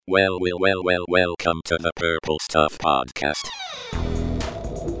Welcome to the Purple Stuff Podcast.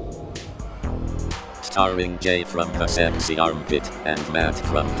 Starring Jay from The Sexy Armpit and Matt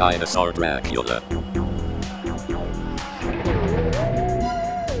from Dinosaur Dracula.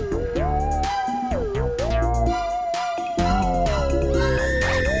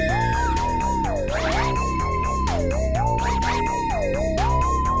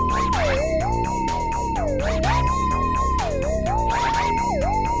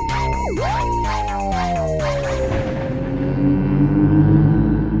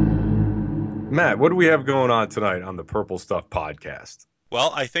 Matt, what do we have going on tonight on the Purple Stuff Podcast?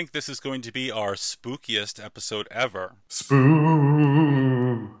 Well, I think this is going to be our spookiest episode ever. Spook.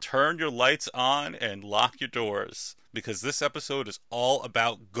 Turn your lights on and lock your doors, because this episode is all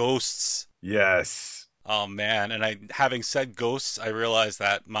about ghosts. Yes. Oh man, and having said ghosts, I realize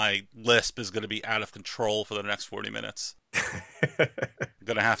that my lisp is going to be out of control for the next 40 minutes. I'm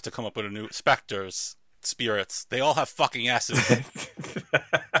going to have to come up with a new specters, spirits. They all have fucking S's.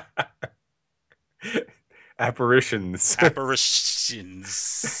 Apparitions.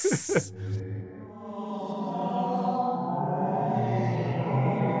 Apparitions.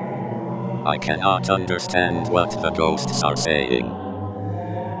 I cannot understand what the ghosts are saying.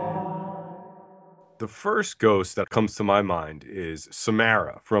 The first ghost that comes to my mind is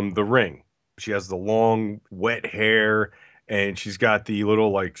Samara from The Ring. She has the long, wet hair, and she's got the little,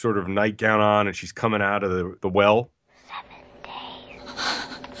 like, sort of nightgown on, and she's coming out of the well. 7 days.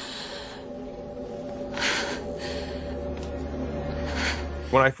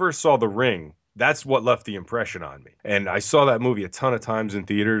 When I first saw The Ring, that's what left the impression on me. And I saw that movie a ton of times in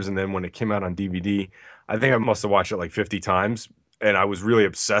theaters, and then when it came out on DVD, I think I must have watched it like 50 times, and I was really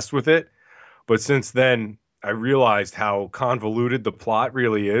obsessed with it. But since then, I realized how convoluted the plot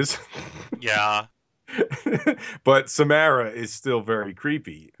really is. Yeah. But Samara is still very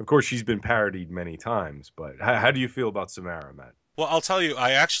creepy. Of course, she's been parodied many times, but how do you feel about Samara, Matt? Well, I'll tell you,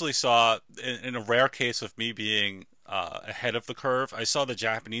 I actually saw, in a rare case of me being ahead of the curve, I saw the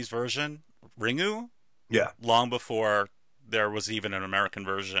Japanese version, Ringu, Yeah. long before there was even an American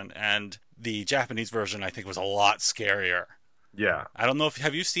version, and the Japanese version I think was a lot scarier. Yeah. I don't know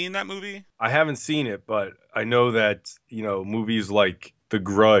have you seen that movie? I haven't seen it, but I know that, movies like The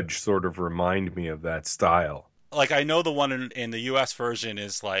Grudge sort of remind me of that style. Like, I know the one in the US version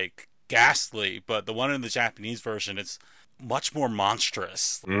is like ghastly, but the one in the Japanese version is much more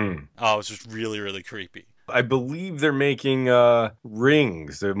monstrous. Oh, it's just really, really creepy. I believe they're making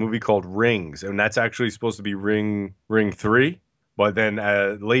Rings, a movie called Rings, and that's actually supposed to be Ring 3. But then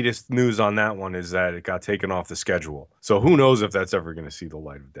latest news on that one is that it got taken off the schedule. So who knows if that's ever going to see the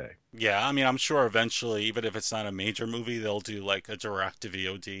light of day. Yeah, I mean, I'm sure eventually, even if it's not a major movie, they'll do like a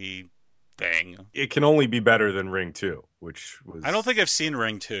direct-to-VOD thing. It can only be better than Ring 2, which was I don't think I've seen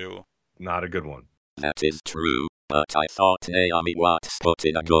Ring 2. not a good one. That is true, but I thought Naomi Watts put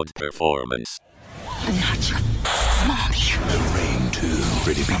in a good performance. I'm not your mommy. The Rain 2,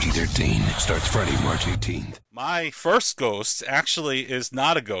 rated PG-13, starts Friday, March 18th. My first ghost actually is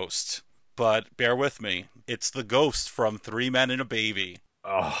not a ghost, but bear with me. It's the ghost from 3 Men and a Baby.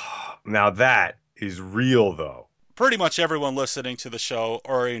 Oh, now that is real, though. Pretty much everyone listening to the show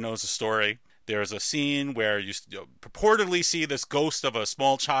already knows the story. There's a scene where you purportedly see this ghost of a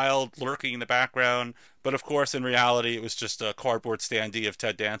small child lurking in the background, but of course, in reality, it was just a cardboard standee of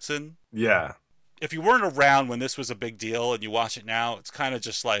Ted Danson. Yeah. If you weren't around when this was a big deal and you watch it now, it's kind of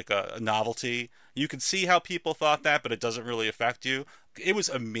just like a novelty. You can see how people thought that, but it doesn't really affect you. It was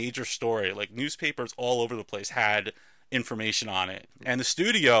a major story. Like, newspapers all over the place had information on it. And the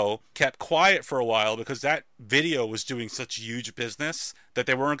studio kept quiet for a while because that video was doing such huge business that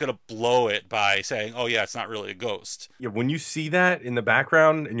they weren't going to blow it by saying, oh yeah, it's not really a ghost. Yeah, when you see that in the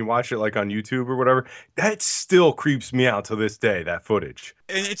background and you watch it like on YouTube or whatever, that still creeps me out to this day, that footage.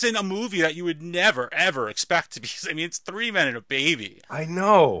 And it's in a movie that you would never, ever expect to be. I mean, it's 3 Men and a Baby. I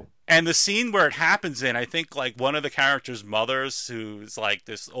know. And the scene where it happens in, I think, like, one of the characters' mothers, who's, like,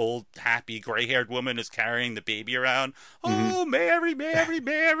 this old, happy, gray-haired woman, is carrying the baby around. Oh, Mary, Mary,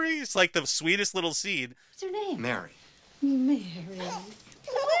 Mary. It's, like, the sweetest little scene. What's her name? Mary. Mary.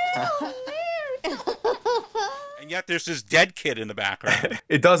 And yet there's this dead kid in the background.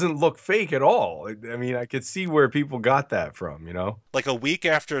 It doesn't look fake at all. I mean, I could see where people got that from, Like, a week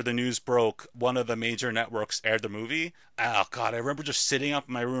after the news broke, one of the major networks aired the movie. Oh, God, I remember just sitting up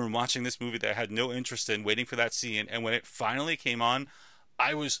in my room watching this movie that I had no interest in, waiting for that scene. And when it finally came on,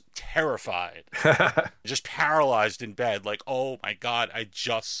 I was terrified. Just paralyzed in bed. Like, oh, my God, I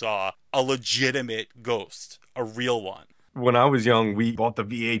just saw a legitimate ghost. A real one. When I was young, we bought the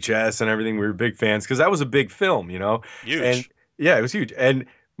VHS and everything. We were big fans because that was a big film, Huge. And yeah, it was huge. And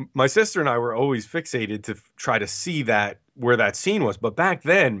My sister and I were always fixated to try to see that where that scene was, but back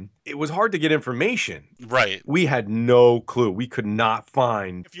then it was hard to get information. Right. We had no clue. We could not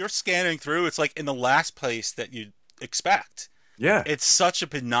find. If you're scanning through, it's like in the last place that you'd expect. Yeah. It's such a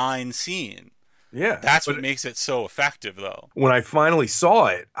benign scene. Yeah. That's But what makes it so effective, though. when I finally saw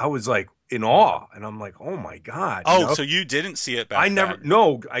it, I was like in awe, and I'm like, oh my God. Oh, you know? so you didn't see it back I never, then.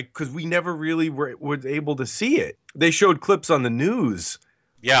 no, because we never really were able to see it. They showed clips on the news.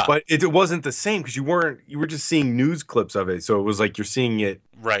 Yeah. But it wasn't the same because you were just seeing news clips of it. So it was like you're seeing it.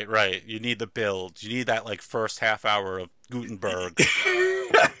 Right. You need the build. You need that like first half hour of Gutenberg.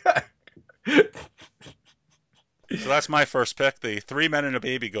 So that's my first pick, the 3 Men and a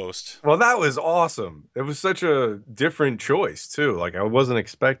Baby Ghost. Well, that was awesome. It was such a different choice too. Like I wasn't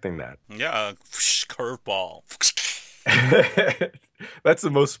expecting that. Yeah, curveball. That's the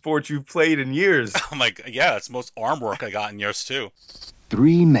most sports you've played in years. Oh my god, yeah, it's the most arm work I got in years too.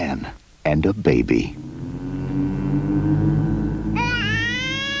 3 men and a baby.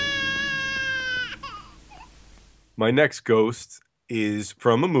 My next ghost is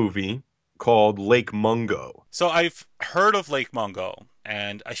from a movie called Lake Mungo. So I've heard of Lake Mungo,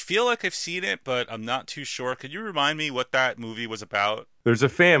 and I feel like I've seen it, but I'm not too sure. Could you remind me what that movie was about? There's a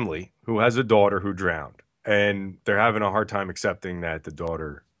family who has a daughter who drowned, and they're having a hard time accepting that the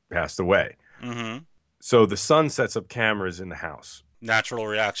daughter passed away. Mm-hmm. So the son sets up cameras in the house. Natural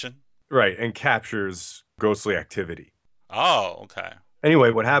reaction? Right, and captures ghostly activity. Oh, okay.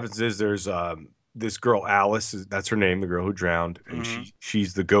 Anyway, what happens is there's this girl, Alice, that's her name, the girl who drowned, and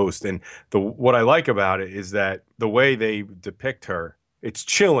she's the ghost. And what I like about it is that the way they depict her, it's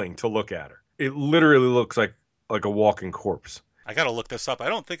chilling to look at her. It literally looks like a walking corpse. I gotta look this up. I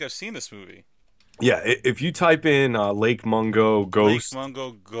don't think I've seen this movie. Yeah, if you type in Lake Mungo ghost. Lake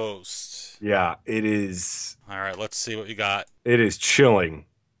Mungo Ghost. Yeah, it is. All right, let's see what we got. It is chilling.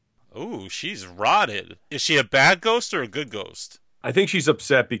 Ooh, she's rotted. Is she a bad ghost or a good ghost? I think she's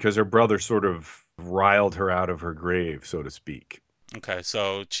upset because her brother sort of riled her out of her grave, so to speak. Okay,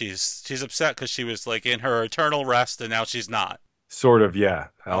 so she's upset because she was like in her eternal rest, and now she's not. Sort of, yeah.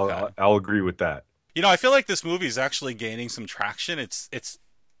 Okay. I'll agree with that. You know, I feel like this movie is actually gaining some traction. It's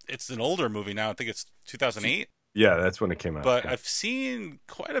an older movie now. I think it's 2008. Yeah, that's when it came out. But Yeah. I've seen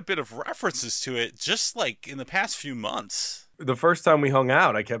quite a bit of references to it just like in the past few months. The first time we hung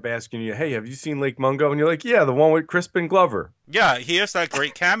out, I kept asking you, hey, have you seen Lake Mungo? And you're like, yeah, the one with Crispin Glover. Yeah, he has that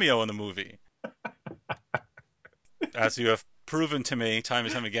great cameo in the movie. As you have proven to me time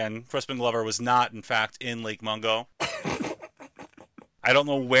and time again, Crispin Glover was not, in fact, in Lake Mungo. I don't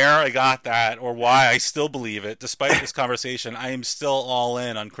know where I got that or why I still believe it. Despite this conversation, I am still all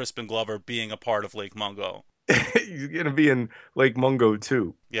in on Crispin Glover being a part of Lake Mungo. You're going to be in Lake Mungo,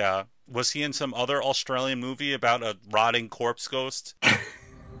 too. Yeah. Was he in some other Australian movie about a rotting corpse ghost?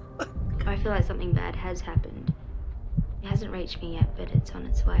 I feel like something bad has happened. It hasn't reached me yet, but it's on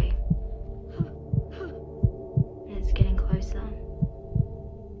its way. And it's getting closer.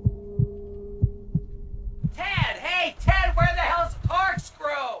 Ted! Hey, Ted, where the hell's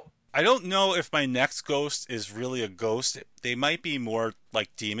Corkscrew? I don't know if my next ghost is really a ghost. They might be more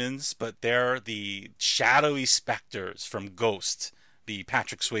like demons, but they're the shadowy specters from Ghost, the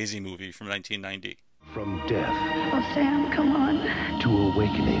Patrick Swayze movie from 1990. From death Oh, Sam, come on. to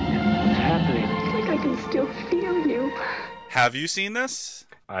awakening. What's happening? It's like I can still feel you. Have you seen this?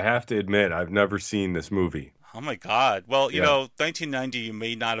 I have to admit, I've never seen this movie. Oh my god. Well, you Yeah. know, 1990, you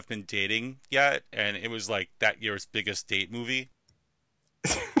may not have been dating yet, and it was like that year's biggest date movie.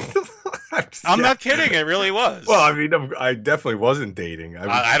 I'm not kidding, it really was. Well, I mean, I definitely wasn't dating.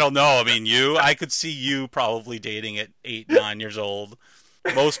 I don't know. I mean, I could see you probably dating at 8, 9 years old.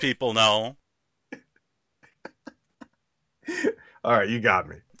 Most people know. All right, you got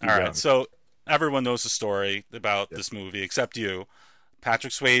me. All right, so everyone knows the story about this movie except you.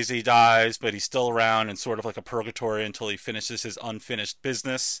 Patrick Swayze dies, but he's still around in sort of like a purgatory until he finishes his unfinished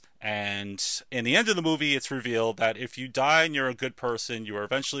business. And in the end of the movie, it's revealed that if you die and you're a good person, you are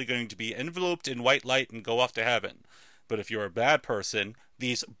eventually going to be enveloped in white light and go off to heaven. But if you're a bad person,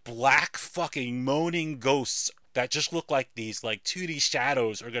 these black fucking moaning ghosts that just look like these like 2D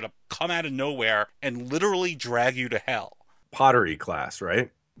shadows are going to come out of nowhere and literally drag you to hell. Pottery class, right?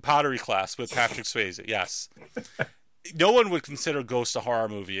 Pottery class with Patrick Swayze, yes. No one would consider Ghost a horror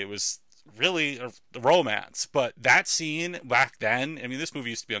movie. It was really a romance. But that scene back then, I mean, this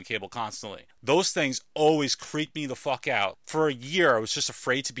movie used to be on cable constantly. Those things always creeped me the fuck out. For a year, I was just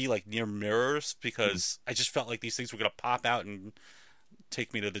afraid to be like near mirrors because I just felt like these things were going to pop out and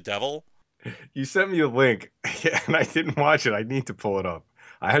take me to the devil. You sent me a link, and I didn't watch it. I need to pull it up.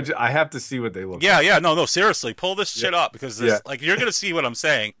 I have to see what they look Yeah, like. yeah, no, seriously, pull this shit up because this, Yeah. like, you're gonna see what I'm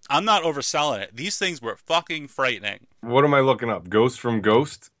saying. I'm not overselling it. These things were fucking frightening. What am I looking up? Ghost from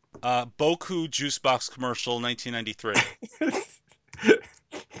Ghost? Boku juice box commercial, 1993.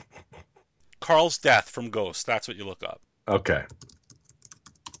 Carl's death from Ghost. That's what you look up. Okay.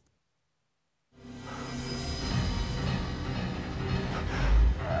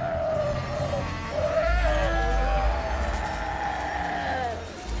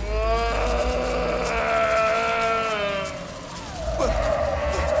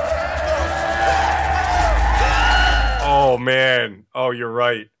 Oh man. Oh, you're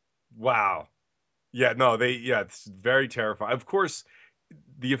right. Wow. Yeah, no, it's very terrifying. Of course,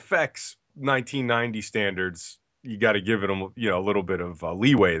 the effects 1990 standards, you got to give it them, a little bit of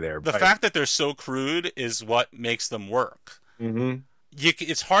leeway there. The fact that they're so crude is what makes them work. Mm-hmm.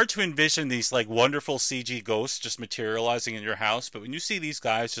 It's hard to envision these like wonderful CG ghosts just materializing in your house, but when you see these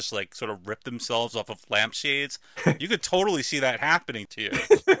guys just like sort of rip themselves off of lampshades, you could totally see that happening to you.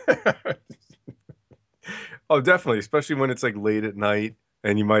 Oh, definitely, especially when it's like late at night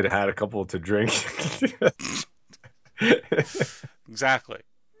and you might have had a couple to drink. Exactly.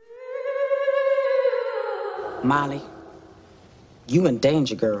 Molly, you in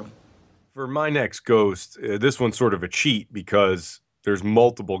danger, girl. For my next ghost, this one's sort of a cheat because there's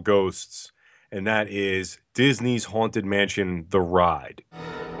multiple ghosts, and that is Disney's Haunted Mansion: The Ride.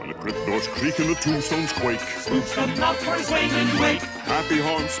 When the crypt doors creak and the tombstones quake, Spooks come out for his wing and wake, happy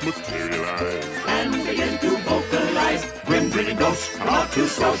haunts materialize. and begin to vocalize. Grim grinning ghosts come out to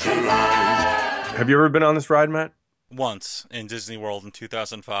socialize. Have you ever been on this ride, Matt? Once in Disney World in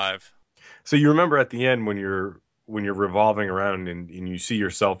 2005. So you remember at the end when you're revolving around and you see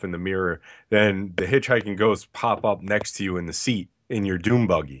yourself in the mirror, then the hitchhiking ghosts pop up next to you in the seat in your doom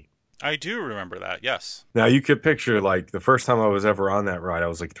buggy. I do remember that, yes. Now you could picture like the first time I was ever on that ride, I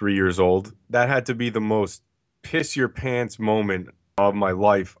was like 3 years old. That had to be the most piss your pants moment of my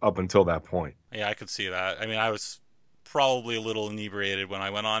life up until that point. Yeah, I could see that. I mean, I was probably a little inebriated when I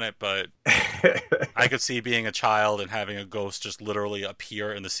went on it, but I could see being a child and having a ghost just literally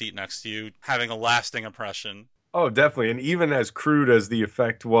appear in the seat next to you, having a lasting impression. Oh, definitely. And even as crude as the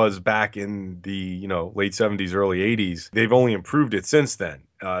effect was back in the, late 70s, early 80s, they've only improved it since then.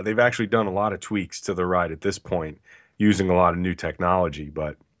 They've actually done a lot of tweaks to the ride at this point using a lot of new technology.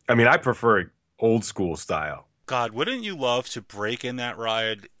 But, I mean, I prefer it old school style. God, wouldn't you love to break in that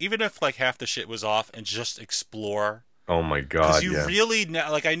ride, even if like half the shit was off, and just explore? Oh, my God, Because you really,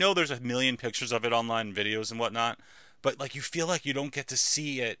 like, I know there's a million pictures of it online and videos and whatnot, but like you feel like you don't get to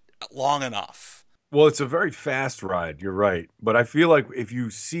see it long enough. Well, it's a very fast ride. You're right. But I feel like if you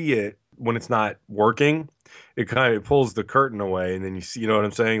see it when it's not working, it kind of pulls the curtain away. And then you see, you know what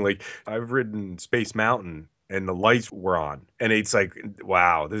I'm saying? Like I've ridden Space Mountain and the lights were on and it's like,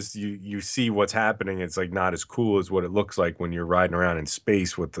 wow, this, you see what's happening. It's like not as cool as what it looks like when you're riding around in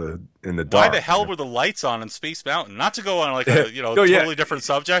space in the dark. Why the hell were the lights on in Space Mountain? Not to go on like a, totally different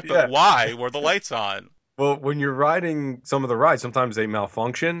subject, but Yeah. why were the lights on? Well, when you're riding some of the rides, sometimes they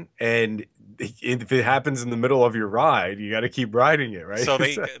malfunction, and if it happens in the middle of your ride, you got to keep riding it, right? So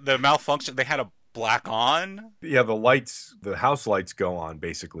the malfunction, they had a black on? Yeah, the house lights go on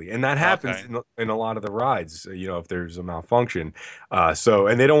basically, and that happens in a lot of the rides. If there's a malfunction,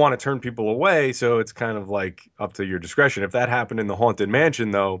 and they don't want to turn people away, so it's kind of like up to your discretion. If that happened in the Haunted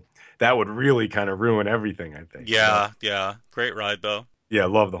Mansion, though, that would really kind of ruin everything, I think. Yeah, yeah, great ride though. Yeah, I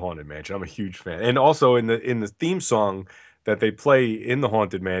love the Haunted Mansion. I'm a huge fan. And also in the theme song that they play in the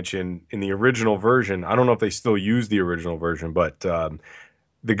Haunted Mansion in the original version, I don't know if they still use the original version, but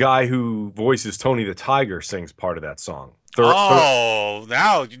the guy who voices Tony the Tiger sings part of that song. Now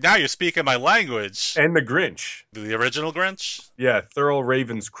you're speaking my language. And the Grinch. The original Grinch? Yeah, Thurl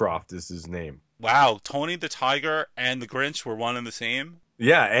Ravenscroft is his name. Wow, Tony the Tiger and the Grinch were one and the same?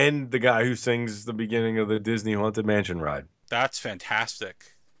 Yeah, and the guy who sings the beginning of the Disney Haunted Mansion ride. That's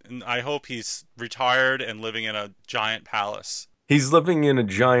fantastic. And I hope he's retired and living in a giant palace. He's living in a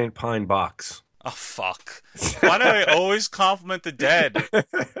giant pine box. Oh, fuck. Why do I always compliment the dead?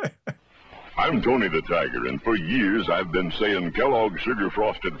 I'm Tony the Tiger, and for years I've been saying Kellogg's Sugar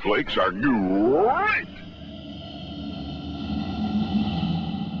Frosted Flakes are great.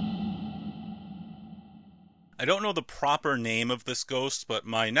 I don't know the proper name of this ghost, but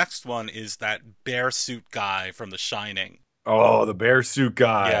my next one is that bear suit guy from The Shining. Oh, the bear suit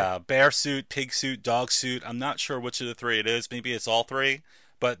guy. Yeah, bear suit, pig suit, dog suit. I'm not sure which of the three it is. Maybe it's all three.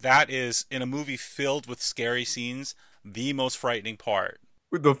 But that is, in a movie filled with scary scenes, the most frightening part.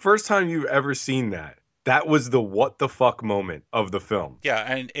 The first time you've ever seen that that was the what the fuck moment of the film. Yeah,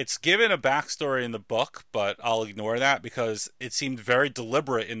 and it's given a backstory in the book, but I'll ignore that because it seemed very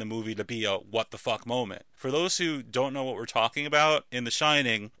deliberate in the movie to be a what the fuck moment. For those who don't know what we're talking about, in The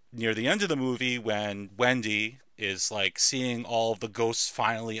Shining, near the end of the movie when Wendy is like seeing all of the ghosts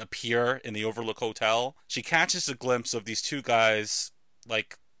finally appear in the Overlook Hotel, she catches a glimpse of these two guys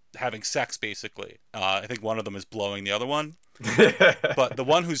like having sex basically. I think one of them is blowing the other one. But the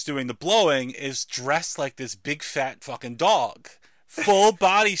one who's doing the blowing is dressed like this big fat fucking dog. Full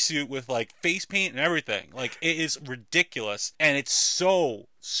bodysuit with like face paint and everything. Like, it is ridiculous. And it's so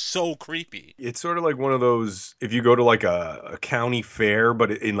creepy. It's sort of like one of those, if you go to like a county fair, but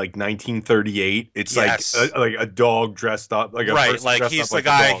in like 1938, it's Yes. like a dog dressed up. Like a Right, person like dressed he's up the like a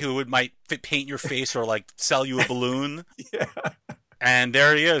guy dog. who might paint your face or like sell you a balloon. Yeah. And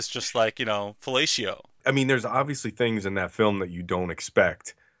there he is, just like, fellatio. I mean, there's obviously things in that film that you don't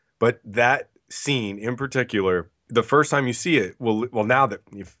expect, but that scene in particular, the first time you see it, well, now that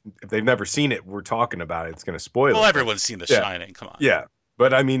if they've never seen it, we're talking about it. It's going to spoil Well, it. everyone's seen The Yeah. Shining. Come on. Yeah.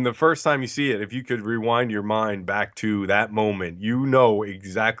 But I mean, the first time you see it, if you could rewind your mind back to that moment, you know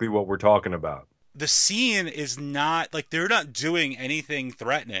exactly what we're talking about. The scene is not, like, they're not doing anything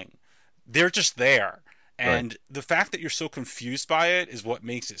threatening. They're just there. And the fact that you're so confused by it is what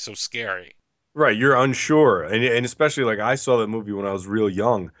makes it so scary. Right. You're unsure. And especially like I saw that movie when I was real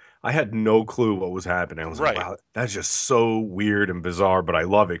young. I had no clue what was happening. I was like, Right. wow, that's just so weird and bizarre, but I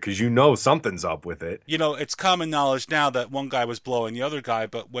love it because something's up with it. It's common knowledge now that one guy was blowing the other guy,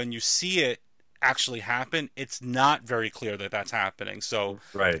 but when you see it actually happen, it's not very clear that that's happening. So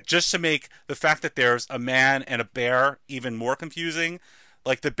Right. just to make the fact that there's a man and a bear even more confusing,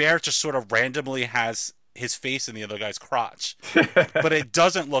 like the bear just sort of randomly has his face in the other guy's crotch, but it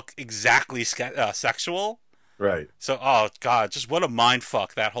doesn't look exactly sexual. Right. So, oh God, just what a mind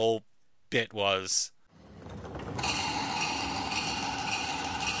fuck that whole bit was.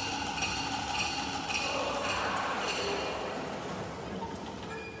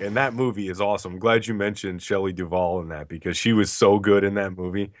 And that movie is awesome. Glad you mentioned Shelley Duvall in that because she was so good in that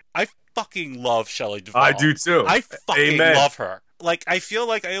movie. I fucking love Shelley Duvall. I do too. I fucking Amen. love her. Like, I feel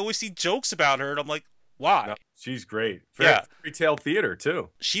like I always see jokes about her, and I'm like, why? No, she's great. Yeah. Retail theater too.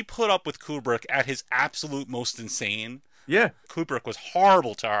 She put up with Kubrick at his absolute most insane. Yeah. Kubrick was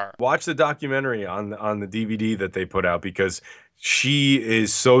horrible to her. Watch the documentary on the DVD that they put out because she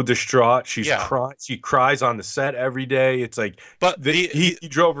is so distraught. She's crying. She cries on the set every day. It's like, but he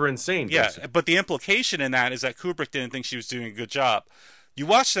drove her insane. Yeah, basically. but the implication in that is that Kubrick didn't think she was doing a good job. You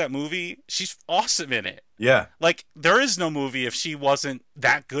watch that movie, she's awesome in it. Yeah. Like, there is no movie if she wasn't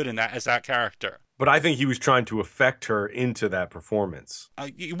that good in that as that character. But I think he was trying to affect her into that performance.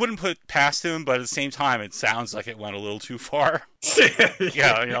 You wouldn't put it past him, but at the same time, it sounds like it went a little too far.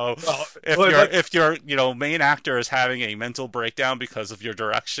 Yeah, if your main actor is having a mental breakdown because of your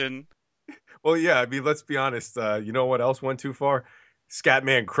direction. Well, yeah, I mean, let's be honest. You know what else went too far?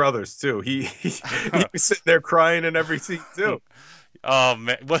 Scatman Crothers too. He was sitting there crying in every scene too. Oh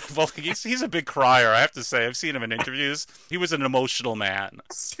man, well, he's a big crier. I have to say, I've seen him in interviews. He was an emotional man.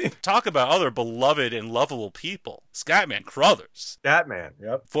 Talk about other beloved and lovable people. Scatman Crothers. Scatman,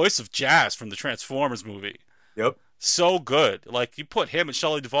 yep. Voice of Jazz from the Transformers movie. Yep. So good. Like, you put him and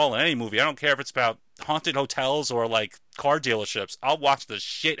Shelley Duvall in any movie. I don't care if it's about haunted hotels or like car dealerships. I'll watch the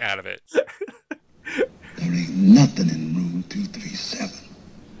shit out of it. There ain't nothing in room 237.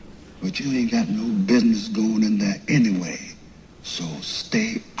 But you ain't got no business going in there anyway. So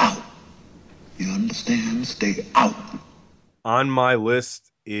stay out. You understand? Stay out. On my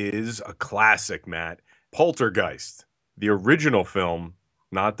list is a classic, Matt. Poltergeist. The original film,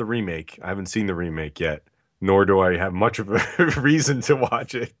 not the remake. I haven't seen the remake yet, nor do I have much of a reason to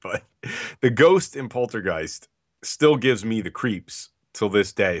watch it. But the ghost in Poltergeist still gives me the creeps till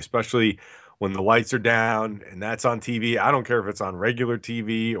this day, especially when the lights are down and that's on TV. I don't care if it's on regular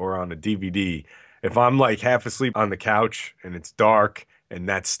TV or on a DVD. If I'm like half asleep on the couch and it's dark and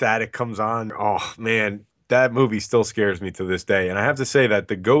that static comes on, oh man, that movie still scares me to this day. And I have to say that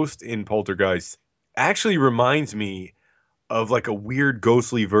the ghost in Poltergeist actually reminds me of like a weird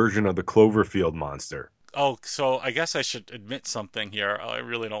ghostly version of the Cloverfield monster. Oh, so I guess I should admit something here. I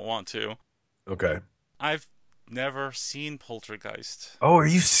really don't want to. Okay. I've never seen Poltergeist. Oh, are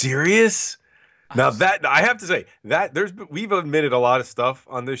you serious? Now that I have to say that we've admitted a lot of stuff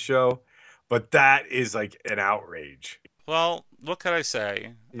on this show, but that is like an outrage. Well, what can I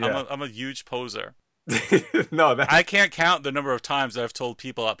say? Yeah. I'm a huge poser. No, I can't count the number of times I've told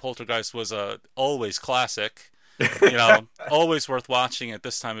people that Poltergeist was a always classic. Always worth watching at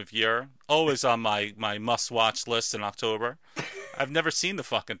this time of year. Always on my must-watch list in October. I've never seen the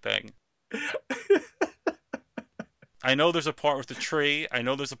fucking thing. I know there's a part with the tree. I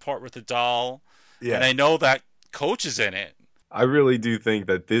know there's a part with the doll. Yeah. And I know that Coach is in it. I really do think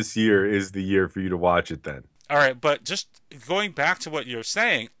that this year is the year for you to watch it then. All right, but just going back to what you're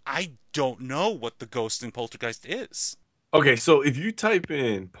saying, I don't know what the ghost in Poltergeist is. Okay, so if you type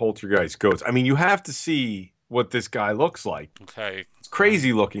in Poltergeist Ghost, I mean, you have to see what this guy looks like. Okay. It's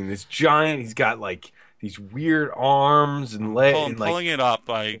crazy looking. This giant, he's got like these weird arms and legs. I'm pulling it up.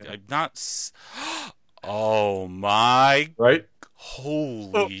 I'm not... Oh, my... Right?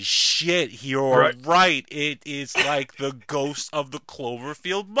 Holy shit, you're right. It is like the ghost of the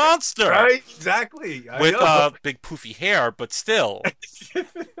Cloverfield monster. Right? Exactly. With big poofy hair, but still.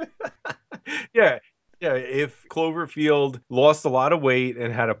 Yeah. Yeah, if Cloverfield lost a lot of weight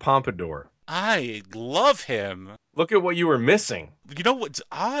and had a pompadour. I love him. Look at what you were missing. You know what's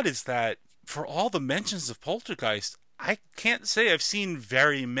odd is that for all the mentions of Poltergeist, I can't say I've seen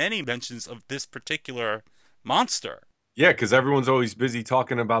very many mentions of this particular monster. Yeah, because everyone's always busy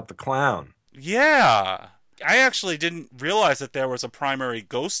talking about the clown. Yeah. I actually didn't realize that there was a primary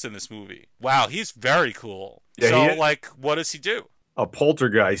ghost in this movie. Wow, he's very cool. Yeah, so, like, what does he do? A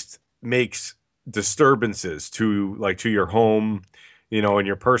poltergeist makes disturbances to your home, you know, in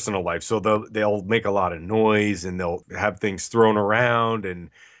your personal life. So they'll make a lot of noise and they'll have things thrown around and,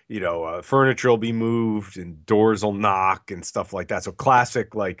 you know, furniture will be moved and doors will knock and stuff like that. So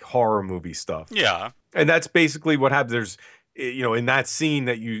classic, like, horror movie stuff. Yeah. And that's basically what happens. There's, you know, in that scene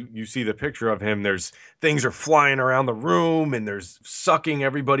that you see the picture of him, there's things are flying around the room and there's sucking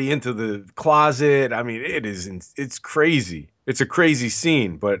everybody into the closet. I mean, it's crazy. It's a crazy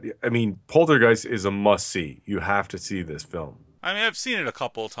scene, but I mean, Poltergeist is a must see. You have to see this film. I mean, I've seen it a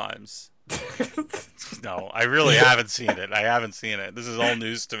couple of times. No, I really haven't seen it. I haven't seen it. This is all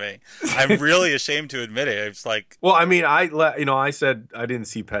news to me. I'm really ashamed to admit it. It's like, well, I mean, I said I didn't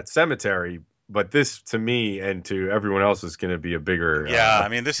see Pet Sematary, but this to me and to everyone else is going to be a bigger. Yeah, I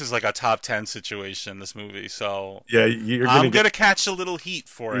mean, this is like a top 10 situation, this movie. So yeah, I'm going to catch a little heat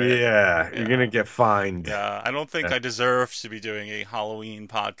for it. Yeah, you're going to get fined. Yeah, I don't think I deserve to be doing a Halloween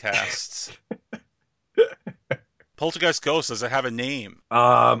podcast. Poltergeist Ghost, does it have a name?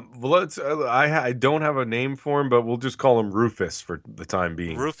 Well, I don't have a name for him, but we'll just call him Rufus for the time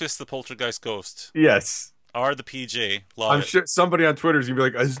being. Rufus the Poltergeist Ghost. Yes. R the PG. Love I'm it. sure somebody on Twitter is gonna be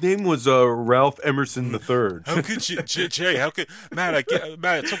like, his name was Ralph Emerson III. How could you, Jay? How could Matt?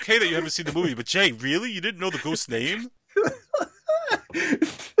 Matt, it's okay that you haven't seen the movie, but Jay, really, you didn't know the ghost's name?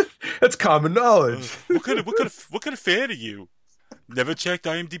 That's common knowledge. What kind of fan are you? Never checked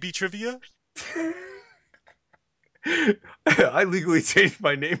IMDb trivia? I legally changed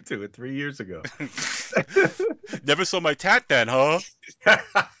my name to it 3 years ago. Never saw my tat then, huh?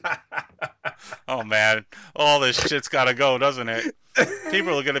 Oh, man. All this shit's got to go, doesn't it?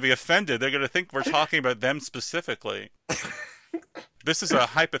 People are going to be offended. They're going to think we're talking about them specifically. This is a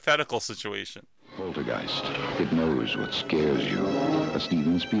hypothetical situation. Poltergeist. It knows what scares you. A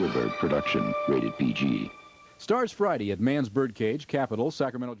Steven Spielberg production, rated PG. Stars Friday at Man's Birdcage, Capitol,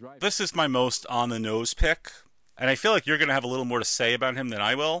 Sacramento Drive. This is my most on-the-nose pick, and I feel like you're going to have a little more to say about him than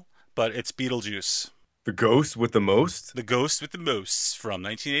I will, but it's Beetlejuice. The Ghost with the Most? The Ghost with the Most from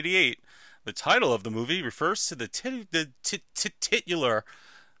 1988. The title of the movie refers to the titular.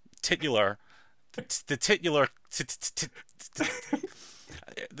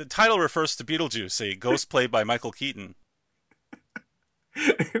 The title refers to Beetlejuice, a ghost played by Michael Keaton.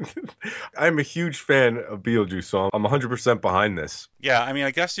 I'm a huge fan of Beetlejuice, so I'm 100% behind this. Yeah, I mean,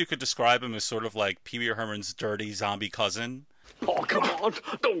 I guess you could describe him as sort of like Pee Wee Herman's dirty zombie cousin. Oh, come on.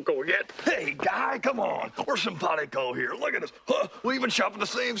 Don't go yet. Hey, guy, come on. We're simpatico here. Look at us. Huh? We even shop at the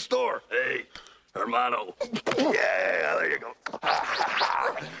same store. Hey, hermano. Yeah, there you go.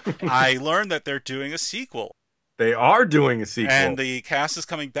 I learned that they're doing a sequel. They are doing a sequel. And the cast is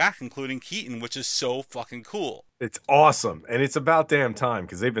coming back, including Keaton, which is so fucking cool. It's awesome. And it's about damn time,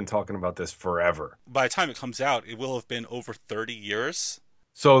 because they've been talking about this forever. By the time it comes out, it will have been over 30 years.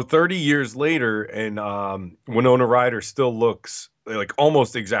 So 30 years later, and Winona Ryder still looks like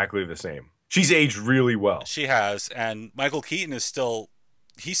almost exactly the same. She's aged really well. She has. And Michael Keaton is still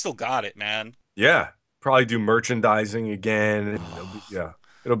got it, man. Yeah. Probably do merchandising again. And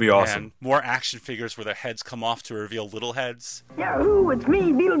it'll be awesome. And more action figures where their heads come off to reveal little heads. Yahoo, it's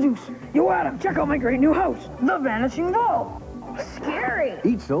me, Beetlejuice. Yo, Adam, check out my great new house, The Vanishing Doll. Scary.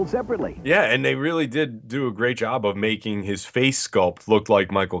 Each sold separately. Yeah, and they really did do a great job of making his face sculpt look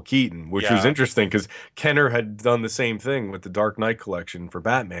like Michael Keaton, which was interesting because Kenner had done the same thing with the Dark Knight collection for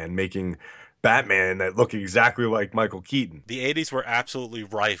Batman, making Batman that look exactly like Michael Keaton. The 80s were absolutely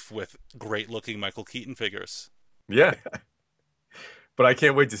rife with great-looking Michael Keaton figures. Yeah. But I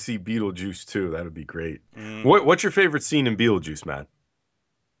can't wait to see Beetlejuice too. That'd be great. Mm. What's your favorite scene in Beetlejuice, Matt?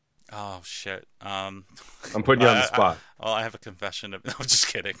 Oh shit. I'm putting you on the spot. I have a confession. No, I'm just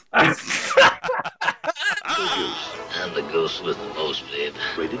kidding. I'm the ghost with the most, babe.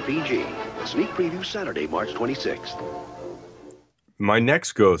 Rated PG. Sneak preview Saturday, March 26th. My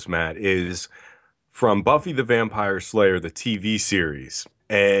next ghost, Matt, is from Buffy the Vampire Slayer, the TV series.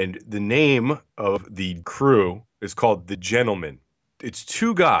 And the name of the crew is called The Gentlemen. It's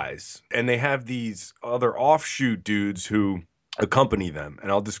two guys, and they have these other offshoot dudes who accompany them.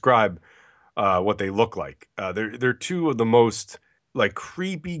 And I'll describe what they look like. They're two of the most like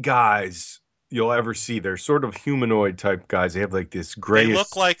creepy guys you'll ever see. They're sort of humanoid type guys. They have like this grayish. They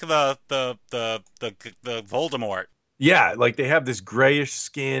look like the Voldemort. Yeah, like they have this grayish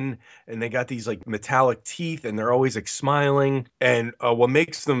skin and they got these like metallic teeth and they're always like smiling. And what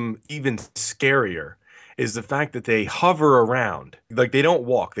makes them even scarier is the fact that they hover around. Like they don't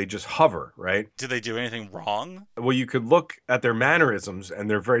walk, they just hover, right? Do they do anything wrong? Well, you could look at their mannerisms and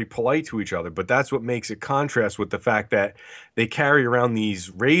they're very polite to each other, but that's what makes it contrast with the fact that they carry around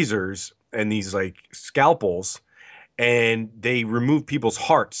these razors and these like scalpels, and they remove people's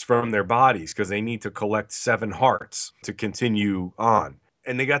hearts from their bodies because they need to collect 7 hearts to continue on.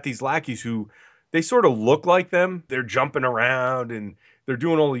 And they got these lackeys who they sort of look like them. They're jumping around and they're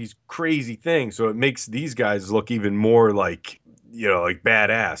doing all these crazy things. So it makes these guys look even more like, you know, like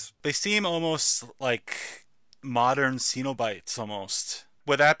badass. They seem almost like modern Cenobites almost.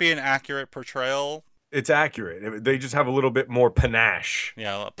 Would that be an accurate portrayal? It's accurate. They just have a little bit more panache.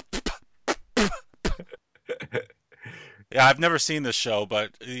 Yeah. Yeah, I've never seen this show,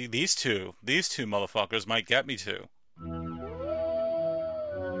 but these two motherfuckers might get me to.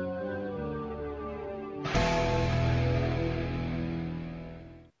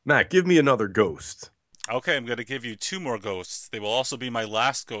 Matt, give me another ghost. Okay, I'm going to give you 2 more ghosts. They will also be my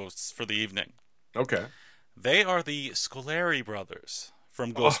last ghosts for the evening. Okay. They are the Scoleri brothers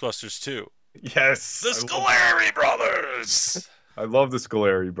from Ghostbusters 2. Yes. The Scoleri brothers! I love the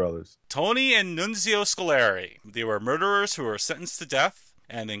Scoleri brothers. Tony and Nunzio Scoleri. They were murderers who were sentenced to death,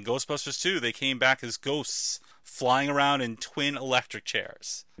 and in Ghostbusters 2, they came back as ghosts, flying around in twin electric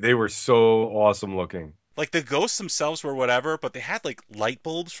chairs. They were so awesome looking. Like, the ghosts themselves were whatever, but they had, like, light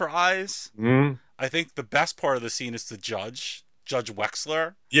bulbs for eyes. Mm. I think the best part of the scene is the Judge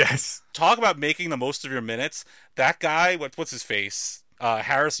Wexler. Yes. Talk about making the most of your minutes. That guy, what's his face?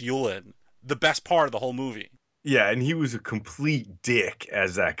 Harris Yulin. The best part of the whole movie. Yeah, and he was a complete dick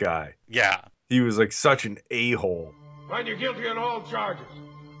as that guy. Yeah. He was like such an a-hole. Find you guilty on all charges.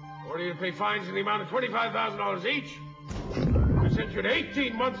 Order you to pay fines in the amount of $25,000 each. I sent you to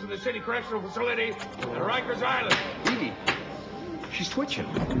 18 months in the city correctional facility at Rikers Island. Edie, she's twitching.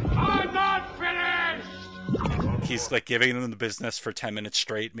 I'm not finished! He's like giving them the business for 10 minutes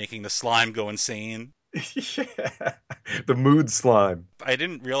straight, making the slime go insane. Yeah. The mood slime. I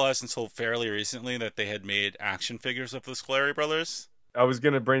didn't realize until fairly recently that they had made action figures of the Scoleri brothers. I was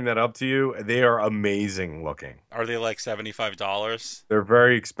going to bring that up to you. They are amazing looking. Are they like $75? They're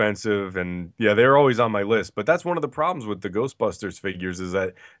very expensive, and yeah, they're always on my list. But that's one of the problems with the Ghostbusters figures is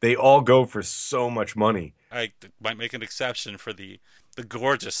that they all go for so much money. I might make an exception for the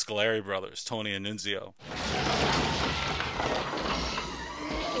gorgeous Scoleri brothers, Tony and Nunzio.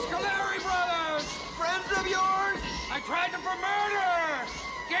 Scoleri brothers! Friends of yours? I tried them for murder!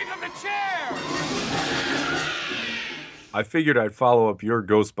 Gave them the chair! I figured I'd follow up your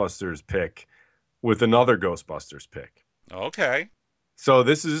Ghostbusters pick with another Ghostbusters pick. Okay. So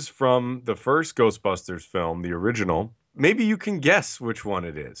this is from the first Ghostbusters film, the original. Maybe you can guess which one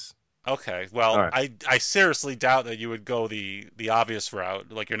it is. Okay. Well, right. I seriously doubt that you would go the obvious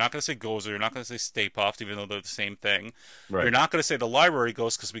route. Like, you're not going to say Gozer, you're not going to say Stay Puft, even though they're the same thing. Right. You're not going to say the Library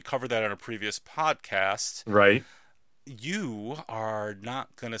Ghost because we covered that on a previous podcast. Right. You are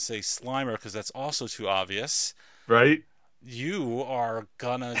not going to say Slimer because that's also too obvious. Right. You are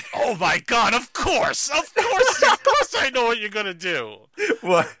gonna... Oh my god, of course I know what you're gonna do.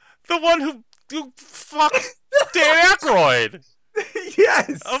 What? The one who fucked Dan Aykroyd.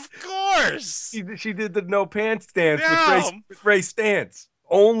 Yes. Of course. She did the no pants dance Yeah. with Ray Stantz.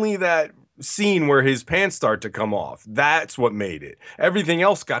 Only that scene where his pants start to come off. That's what made it. Everything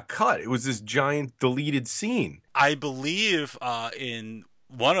else got cut. It was this giant deleted scene. I believe in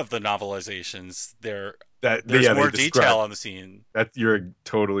one of the novelizations there's they more describe- detail on the scene. You're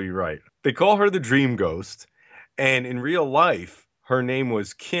totally right. They call her the Dream Ghost, and in real life, her name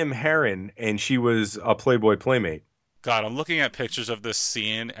was Kim Herron, and she was a Playboy playmate. God, I'm looking at pictures of this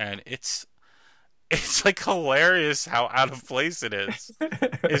scene, and it's it's like hilarious how out of place it is.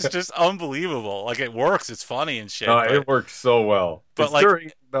 It's just unbelievable. Like, it works. It's funny and shit. It works so well. But it's like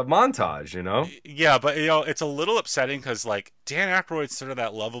during the montage, you know? Yeah, but it's a little upsetting because like Dan Aykroyd's sort of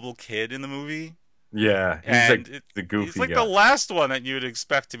that lovable kid in the movie. Yeah, he's and like the goofy He's like guy. the last one that you'd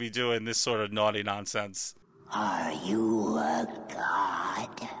expect to be doing this sort of naughty nonsense. Are you a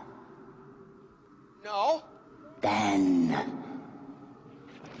god? No. Then...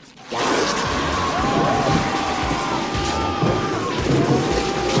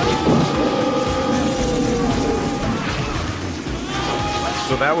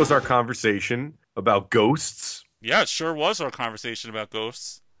 So that was our conversation about ghosts. Yeah, it sure was our conversation about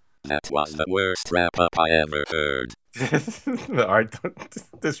ghosts. That was the worst wrap-up I ever heard. All right,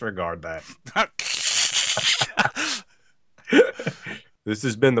 disregard that. This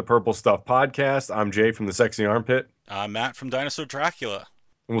has been the Purple Stuff Podcast. I'm Jay from the Sexy Armpit. I'm Matt from Dinosaur Dracula.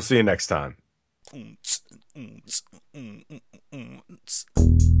 And we'll see you next time.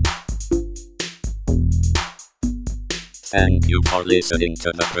 Thank you for listening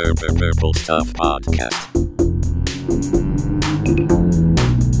to the Purple Stuff Podcast.